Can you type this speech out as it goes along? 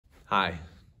Hi,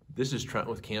 this is Trent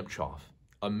with Camp Choff,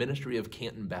 a ministry of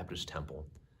Canton Baptist Temple.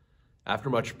 After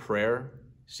much prayer,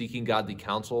 seeking godly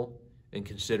counsel, and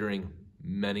considering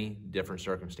many different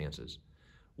circumstances,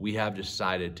 we have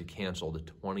decided to cancel the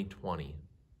 2020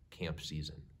 camp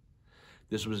season.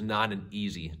 This was not an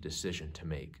easy decision to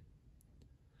make.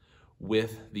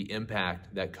 With the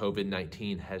impact that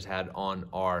COVID-19 has had on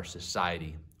our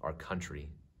society, our country,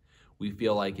 we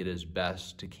feel like it is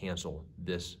best to cancel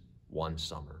this one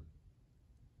summer.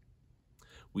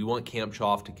 We want Camp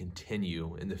Choff to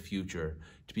continue in the future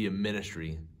to be a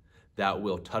ministry that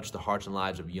will touch the hearts and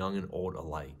lives of young and old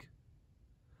alike.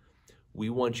 We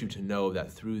want you to know that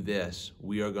through this,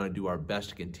 we are going to do our best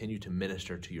to continue to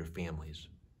minister to your families.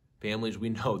 Families, we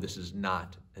know this is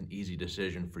not an easy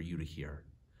decision for you to hear.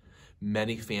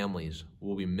 Many families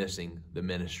will be missing the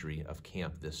ministry of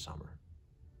camp this summer.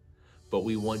 But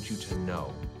we want you to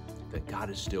know that God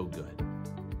is still good.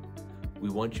 We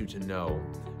want you to know,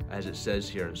 as it says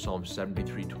here in Psalm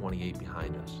 73:28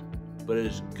 behind us, but it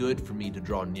is good for me to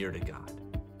draw near to God.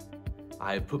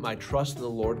 I have put my trust in the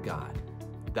Lord God,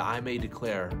 that I may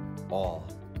declare all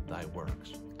thy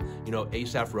works. You know,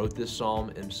 Asaph wrote this psalm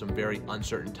in some very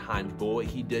uncertain times, but what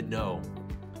he did know,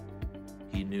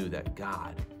 he knew that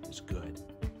God is good,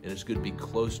 and it's good to be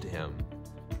close to him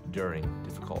during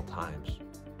difficult times.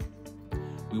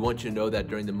 We want you to know that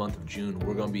during the month of June,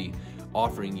 we're going to be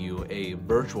offering you a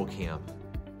virtual camp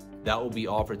that will be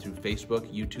offered through Facebook,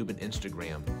 YouTube, and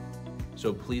Instagram.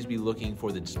 So please be looking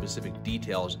for the specific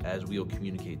details as we will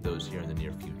communicate those here in the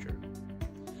near future.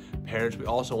 Parents, we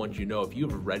also want you to know if you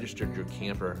have registered your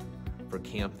camper for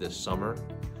camp this summer,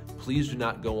 please do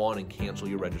not go on and cancel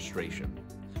your registration.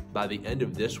 By the end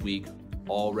of this week,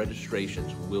 all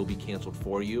registrations will be canceled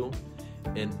for you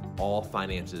and all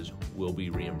finances will be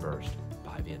reimbursed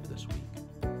by the end of this week.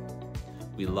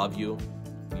 We love you,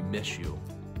 we miss you,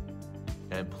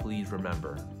 and please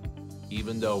remember,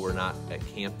 even though we're not at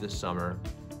camp this summer,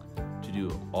 to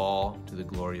do all to the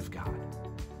glory of God.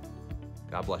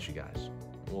 God bless you guys.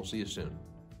 We'll see you soon.